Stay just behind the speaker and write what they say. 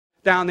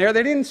down there.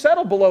 They didn't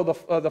settle below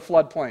the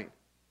floodplain.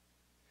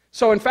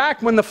 So in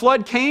fact, when the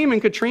flood came in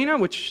Katrina,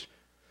 which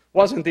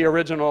wasn't the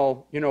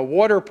original,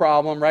 water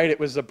problem, right? It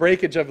was the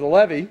breakage of the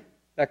levee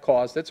that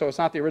caused it, so it's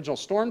not the original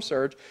storm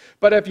surge.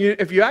 But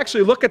if you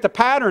actually look at the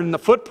pattern, the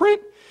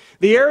footprint,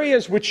 the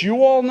areas which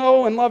you all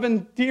know and love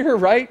and dear,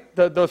 right?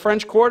 The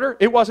French Quarter,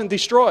 it wasn't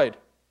destroyed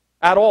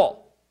at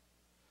all.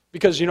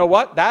 Because you know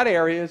what? That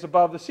area is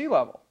above the sea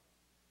level.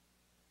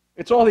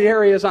 It's all the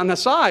areas on the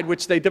side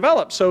which they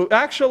developed. So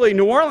actually,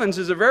 New Orleans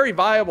is a very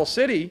viable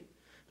city,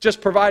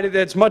 just provided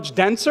that it's much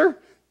denser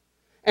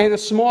and a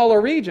smaller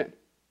region.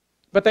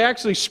 But they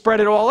actually spread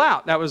it all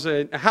out. That was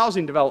a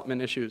housing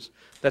development issues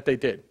that they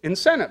did.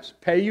 Incentives,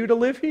 pay you to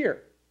live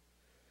here.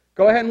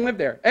 Go ahead and live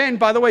there. And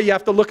by the way, you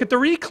have to look at the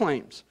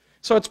reclaims.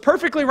 So it's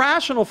perfectly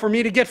rational for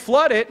me to get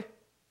flooded,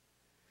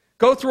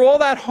 go through all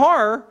that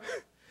horror,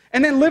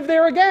 and then live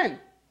there again.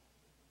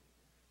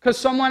 Because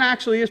someone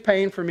actually is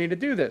paying for me to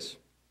do this.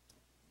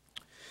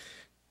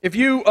 If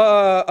you,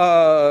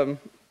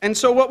 and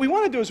so what we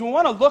want to do is we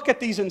want to look at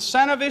these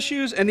incentive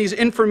issues and these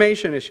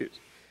information issues.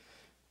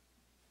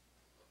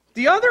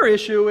 The other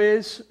issue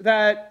is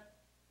that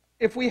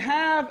if we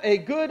have a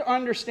good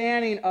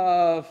understanding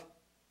of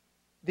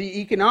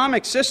the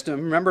economic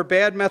system, remember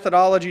bad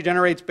methodology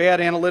generates bad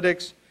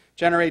analytics,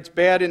 generates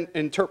bad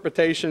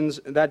interpretations,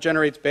 and that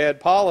generates bad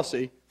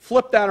policy.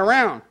 Flip that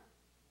around.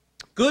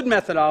 Good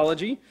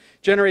methodology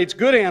generates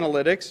good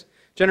analytics,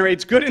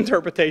 generates good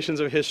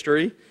interpretations of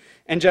history,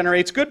 and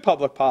generates good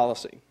public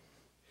policy.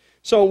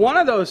 So one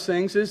of those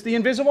things is the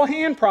invisible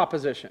hand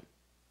proposition.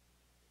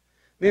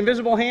 The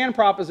invisible hand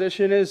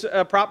proposition is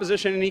a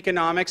proposition in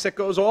economics that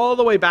goes all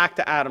the way back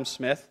to Adam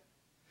Smith.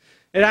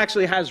 It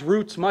actually has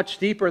roots much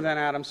deeper than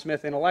Adam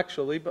Smith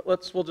intellectually, but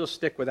we'll just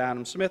stick with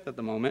Adam Smith at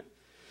the moment.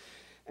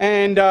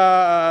 And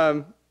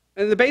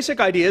the basic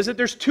idea is that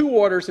there's two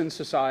orders in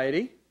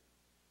society.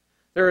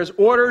 There is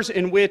orders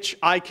in which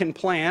I can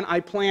plan. I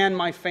plan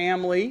my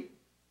family.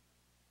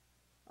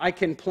 I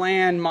can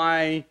plan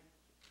my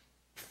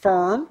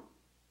firm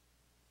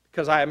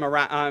because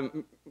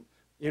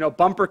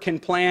Bumper can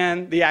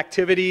plan the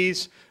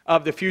activities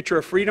of the Future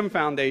of Freedom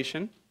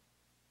Foundation.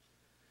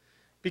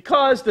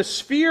 Because the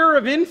sphere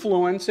of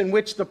influence in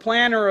which the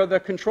planner or the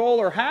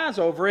controller has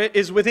over it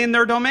is within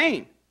their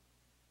domain.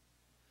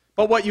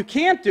 But what you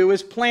can't do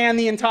is plan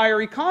the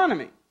entire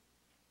economy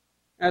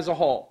as a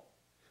whole,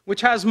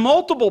 which has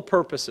multiple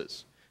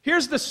purposes.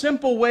 Here's the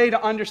simple way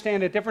to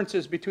understand the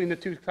differences between the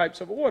two types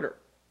of order.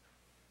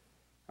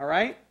 All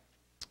right?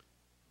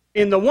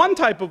 In the one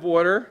type of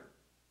order,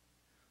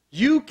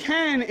 you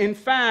can, in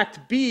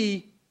fact,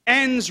 be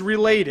ends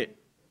related.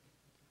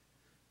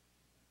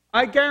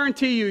 I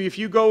guarantee you, if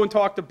you go and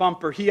talk to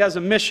Bumper, he has a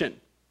mission.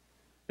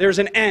 There's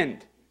an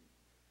end,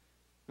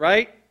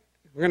 right?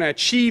 We're going to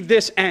achieve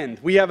this end.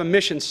 We have a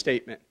mission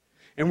statement.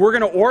 And we're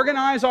going to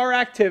organize our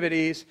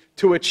activities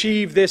to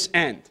achieve this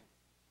end.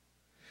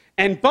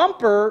 And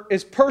Bumper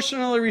is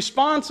personally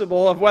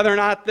responsible of whether or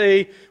not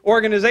the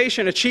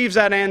organization achieves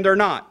that end or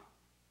not.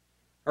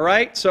 All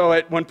right?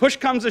 So when push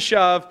comes to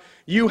shove,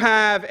 you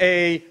have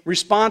a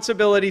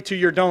responsibility to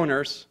your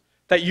donors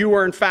that you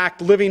are, in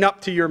fact, living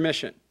up to your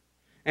mission.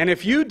 And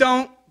if you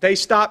don't, they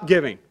stop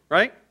giving,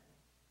 right?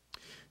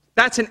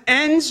 That's an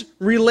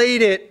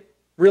ends-related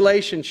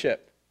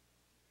relationship.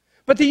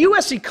 But the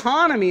U.S.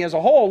 economy as a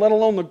whole, let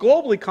alone the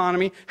global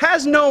economy,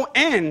 has no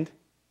end,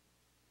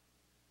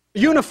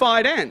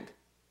 unified end.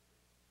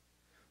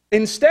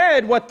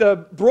 Instead, what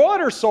the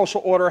broader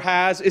social order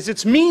has is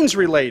it's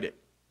means-related,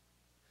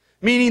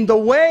 meaning the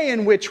way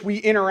in which we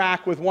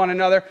interact with one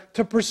another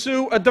to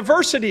pursue a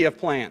diversity of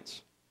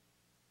plans.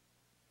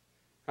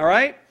 All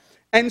right?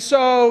 And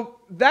so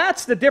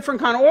that's the different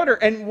kind of order.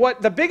 And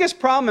what the biggest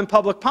problem in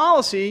public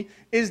policy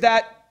is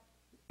that,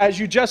 as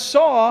you just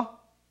saw,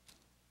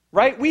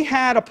 right, we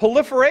had a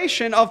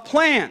proliferation of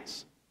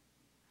plans.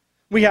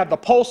 We have the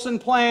Polson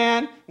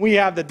plan, we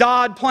have the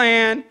Dodd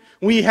plan,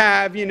 we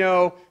have,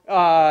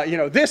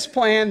 this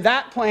plan,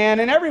 that plan,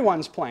 and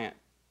everyone's plan.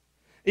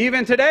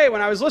 Even today,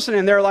 when I was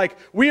listening, they're like,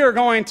 we are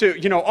going to,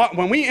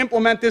 when we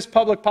implement this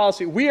public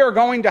policy, we are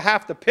going to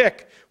have to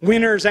pick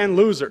winners and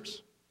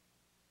losers.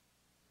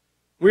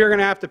 We are going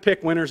to have to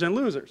pick winners and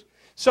losers.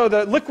 So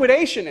the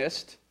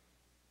liquidationist,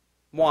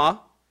 moi,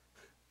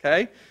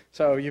 okay?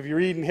 So if you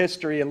read in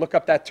history and look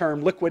up that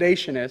term,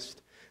 liquidationist,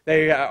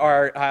 they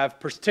have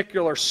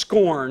particular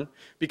scorn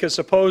because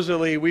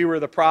supposedly we were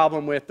the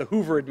problem with the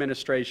Hoover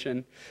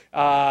administration.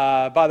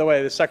 By the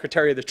way, the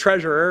Secretary of the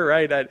Treasurer,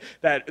 right,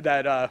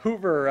 that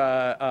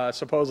Hoover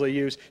supposedly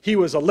used, he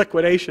was a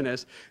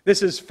liquidationist.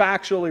 This is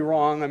factually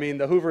wrong. I mean,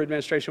 the Hoover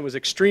administration was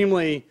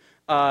extremely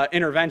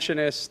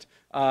interventionist.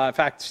 In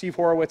fact, Steve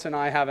Horowitz and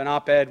I have an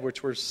op-ed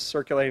which we're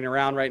circulating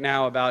around right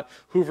now about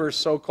Hoover's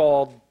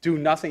so-called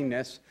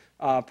do-nothingness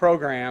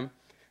program.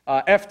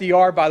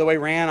 FDR, by the way,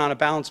 ran on a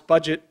balanced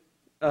budget,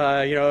 in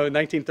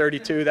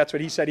 1932. That's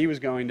what he said he was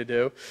going to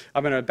do.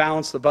 I'm going to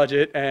balance the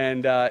budget.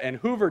 And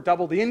Hoover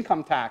doubled the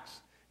income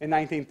tax in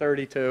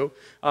 1932.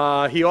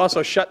 He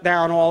also shut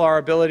down all our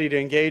ability to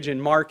engage in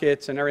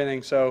markets and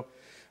everything. So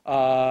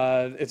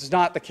It's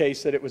not the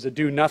case that it was a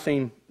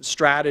do-nothing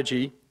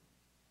strategy.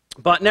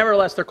 But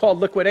nevertheless, they're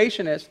called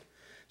liquidationist.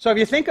 So if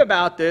you think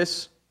about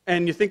this,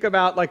 and you think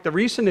about like the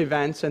recent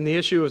events and the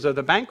issues of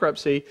the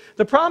bankruptcy,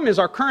 the problem is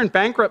our current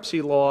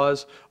bankruptcy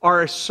laws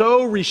are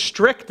so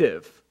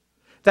restrictive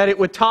that it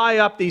would tie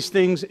up these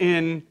things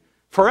in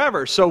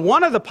forever. So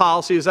one of the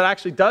policies that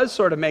actually does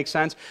sort of make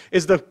sense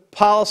is the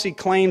policy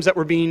claims that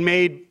were being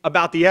made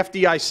about the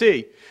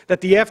FDIC,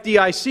 that the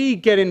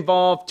FDIC get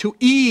involved to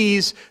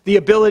ease the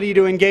ability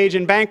to engage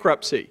in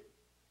bankruptcy,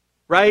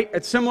 right?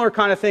 A similar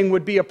kind of thing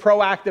would be a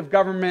proactive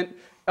government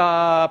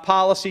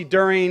policy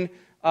during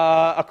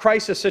a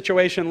crisis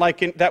situation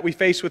like that we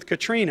face with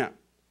Katrina.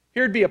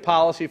 Here'd be a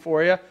policy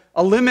for you.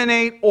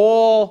 Eliminate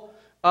all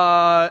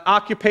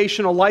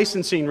occupational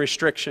licensing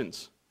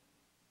restrictions.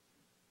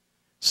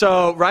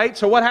 So, right?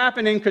 So what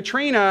happened in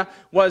Katrina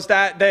was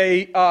that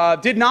they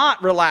did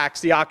not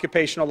relax the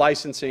occupational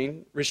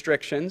licensing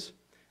restrictions,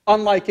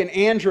 unlike in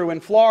Andrew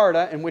in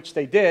Florida, in which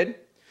they did.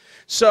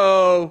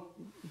 So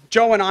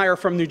Joe and I are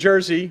from New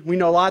Jersey. We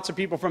know lots of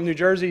people from New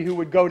Jersey who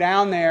would go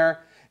down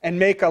there and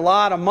make a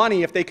lot of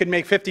money if they could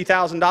make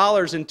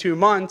 $50,000 in 2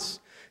 months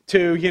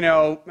to,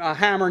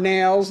 hammer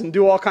nails and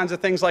do all kinds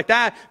of things like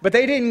that. But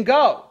they didn't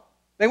go.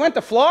 They went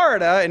to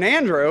Florida in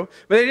Andrew,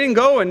 but they didn't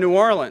go in New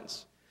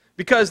Orleans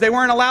because they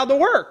weren't allowed to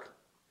work.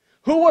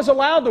 Who was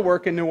allowed to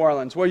work in New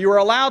Orleans? Well, you were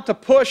allowed to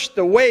push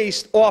the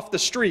waste off the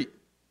street.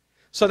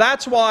 So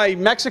that's why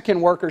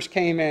Mexican workers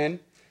came in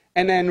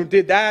and then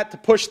did that to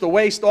push the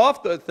waste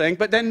off the thing,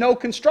 but then no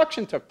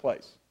construction took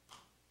place.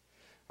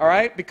 All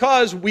right?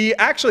 Because we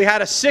actually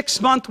had a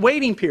 6-month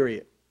waiting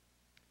period.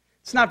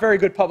 It's not very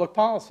good public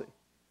policy.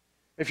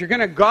 If you're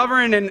going to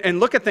govern and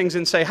look at things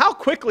and say, how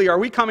quickly are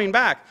we coming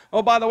back?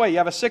 Oh, by the way, you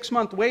have a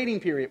 6-month waiting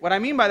period. What I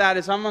mean by that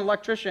is I'm an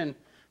electrician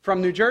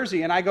from New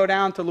Jersey and I go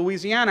down to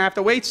Louisiana. I have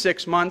to wait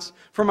 6 months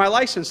for my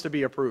license to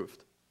be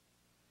approved.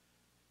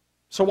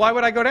 So why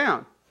would I go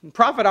down?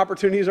 Profit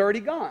opportunity is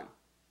already gone.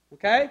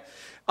 Okay?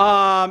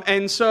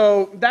 And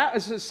so that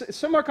is a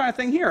similar kind of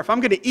thing here. If I'm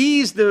going to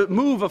ease the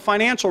move of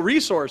financial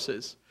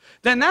resources,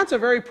 then that's a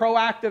very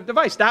proactive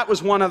device. That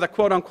was one of the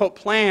quote-unquote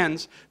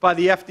plans by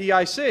the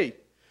FDIC.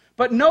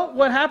 But note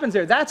what happens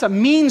there. That's a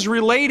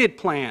means-related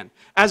plan,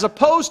 as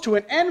opposed to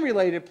an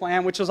end-related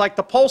plan, which is like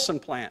the Polson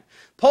plan.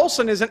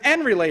 Polson is an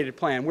end-related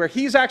plan, where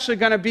he's actually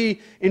going to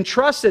be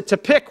entrusted to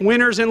pick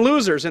winners and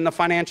losers in the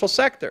financial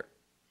sector.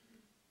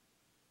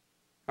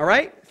 All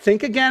right?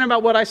 Think again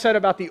about what I said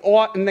about the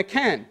ought and the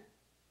can.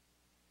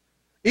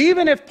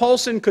 Even if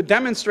Polson could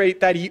demonstrate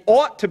that he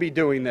ought to be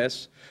doing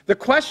this, the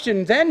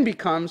question then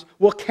becomes,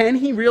 well, can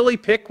he really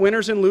pick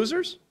winners and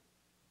losers?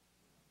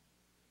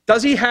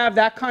 Does he have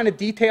that kind of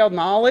detailed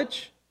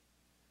knowledge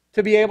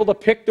to be able to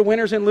pick the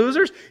winners and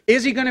losers?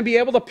 Is he going to be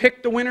able to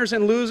pick the winners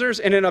and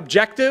losers in an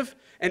objective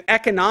and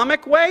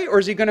economic way, or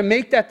is he going to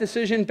make that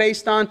decision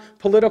based on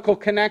political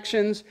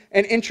connections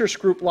and interest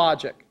group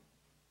logic?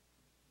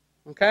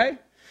 Okay?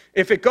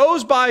 If it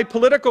goes by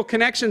political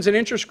connections and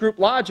interest group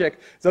logic,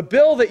 the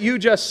bill that you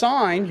just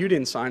signed, you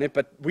didn't sign it,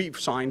 but we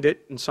signed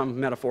it in some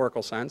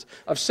metaphorical sense,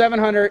 of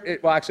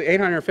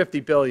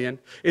 $850 billion,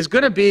 is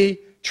going to be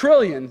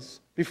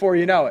trillions before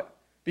you know it.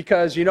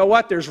 Because you know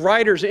what? There's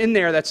writers in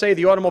there that say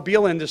the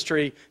automobile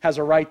industry has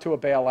a right to a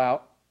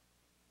bailout.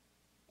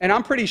 And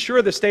I'm pretty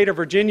sure the state of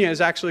Virginia is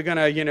actually going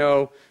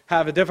to,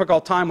 have a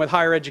difficult time with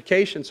higher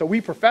education. So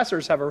we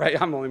professors have a right,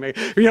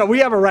 we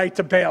have a right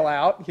to bail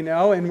out,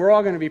 and we're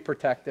all going to be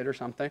protected or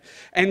something.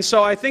 And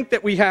so I think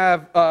that we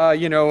have,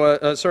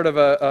 a sort of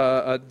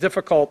a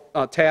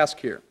difficult task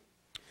here.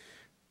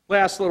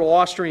 Last little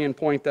Austrian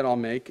point that I'll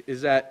make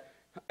is that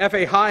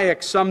F.A.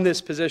 Hayek summed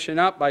this position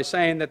up by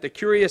saying that the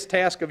curious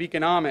task of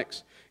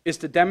economics is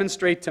to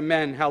demonstrate to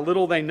men how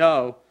little they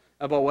know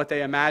about what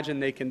they imagine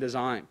they can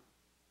design.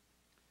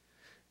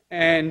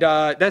 And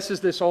this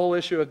is this whole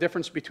issue of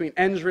difference between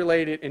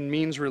ends-related and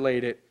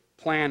means-related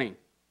planning.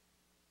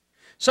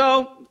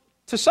 So,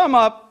 to sum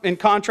up, in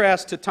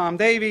contrast to Tom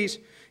Davies,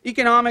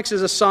 economics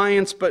is a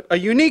science, but a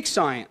unique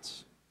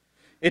science.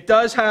 It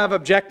does have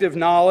objective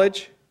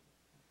knowledge.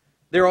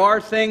 There are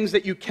things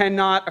that you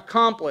cannot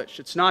accomplish.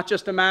 It's not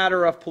just a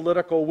matter of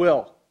political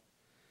will.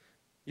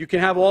 You can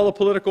have all the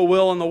political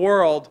will in the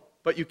world,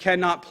 but you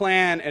cannot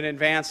plan an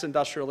advanced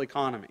industrial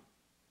economy,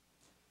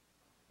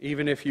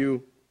 even if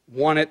you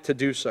want it to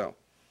do so.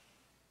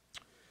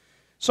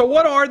 So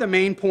what are the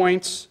main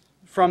points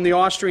from the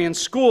Austrian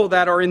school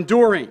that are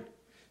enduring?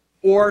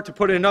 Or to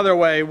put it another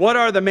way, what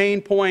are the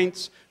main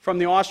points from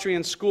the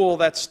Austrian school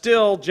that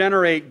still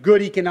generate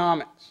good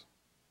economics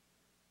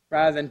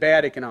rather than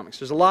bad economics?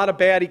 There's a lot of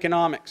bad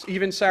economics.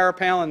 Even Sarah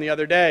Palin the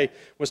other day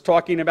was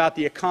talking about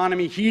the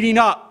economy heating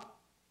up.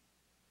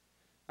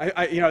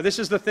 This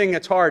is the thing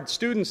that's hard.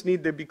 Students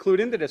need to be clued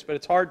into this, but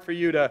it's hard for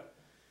you to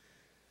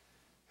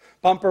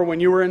Bumper, when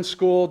you were in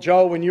school,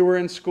 Joe, when you were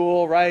in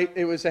school, right?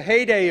 It was a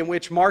heyday in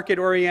which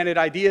market-oriented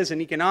ideas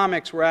in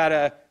economics were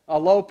at a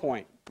low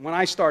point when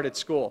I started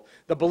school.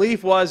 The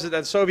belief was that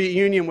the Soviet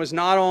Union was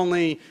not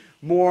only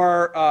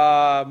more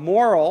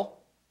moral,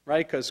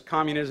 right? Because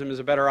communism is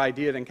a better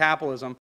idea than capitalism.